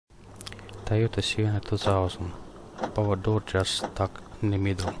Toyota Sienna 2000 power door just stuck in the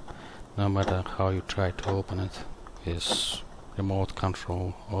middle. No matter how you try to open it with remote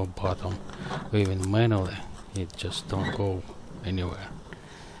control or button, or even manually, it just don't go anywhere.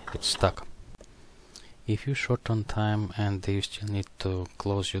 It's stuck. If you're short on time and you still need to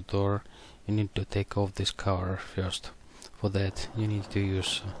close your door, you need to take off this cover first. For that, you need to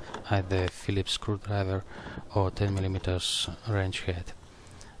use either Phillips screwdriver or 10mm wrench head.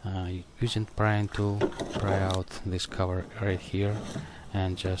 Using prying tool, pry out this cover right here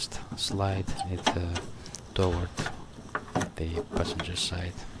and just slide it toward the passenger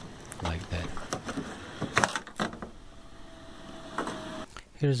side like that.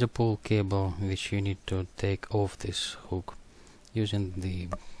 Here's a pull cable which you need to take off this hook. Using the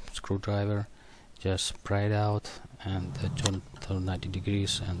screwdriver, just pry it out and turn to 90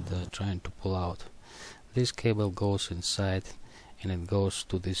 degrees and trying to pull out. This cable goes inside and it goes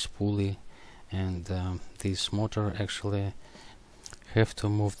to this pulley, and this motor actually have to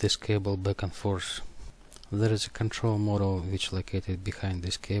move this cable back and forth. There is a control module which located behind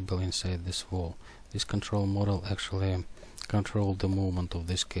this cable inside this wall. This control module actually control the movement of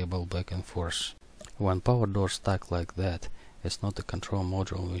this cable back and forth. When power door stuck like that, it's not the control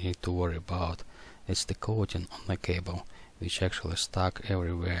module we need to worry about. It's the coating on the cable which actually stuck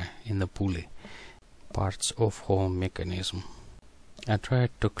everywhere in the pulley, parts of whole mechanism. I tried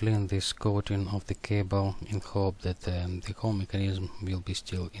to clean this coating of the cable in hope that the whole mechanism will be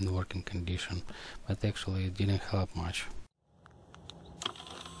still in working condition, but actually it didn't help much.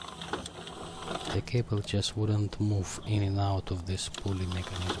 The cable just wouldn't move in and out of this pulley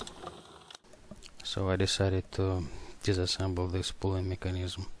mechanism. So I decided to disassemble this pulley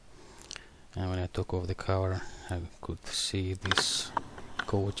mechanism. And when I took off the cover, I could see this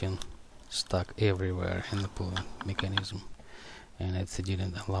coating stuck everywhere in the pulley mechanism, and it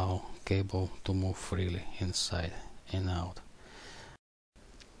didn't allow cable to move freely inside and out.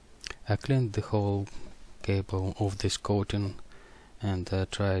 I cleaned the whole cable of this coating and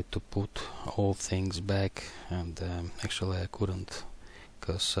tried to put all things back, and actually I couldn't,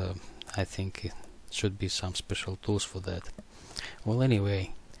 because I think it should be some special tools for that. Well,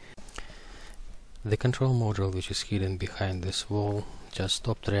 anyway, the control module which is hidden behind this wall just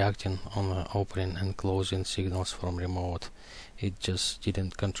stopped reacting on opening and closing signals from remote. It just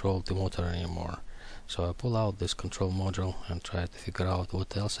didn't control the motor anymore. So I pull out this control module and try to figure out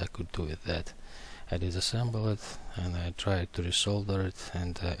what else I could do with that. I disassemble it and I tried to resolder it,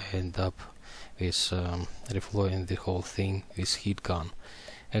 and end up with reflowing the whole thing with heat gun.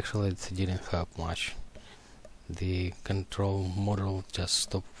 Actually it didn't help much. The control module just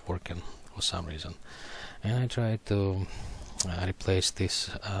stopped working for some reason, and I tried to replace this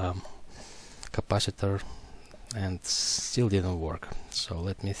capacitor and still didn't work. So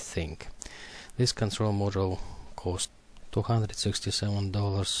let me think. This control module cost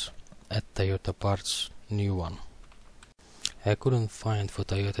 $267 at Toyota Parts, new one. I couldn't find for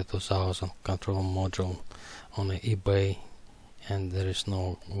Toyota 2000 control module on eBay, and there is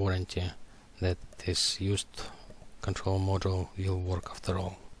no warranty that this used control module will work after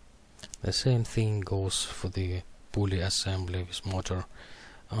all. The same thing goes for the pulley assembly with motor.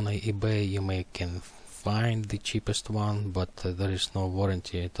 On eBay you can find the cheapest one, but there is no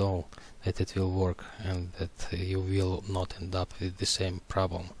warranty at all that it will work and that you will not end up with the same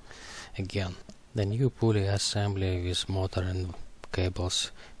problem again. The new pulley assembly with motor and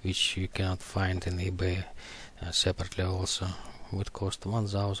cables, which you cannot find in eBay separately also, would cost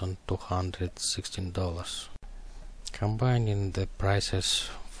 $1,216. Combining the prices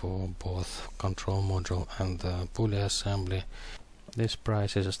for both control module and the pulley assembly, this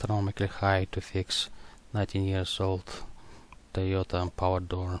price is astronomically high to fix 19 years old Toyota power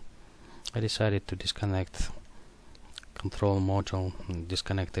door. I decided to disconnect control module,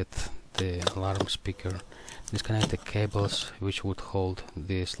 disconnected the alarm speaker, disconnect the cables which would hold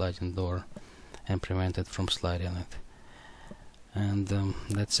the sliding door and prevent it from sliding it. And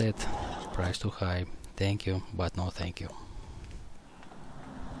that's it. Price too high. Thank you, but no thank you.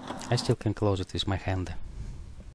 I still can close it with my hand.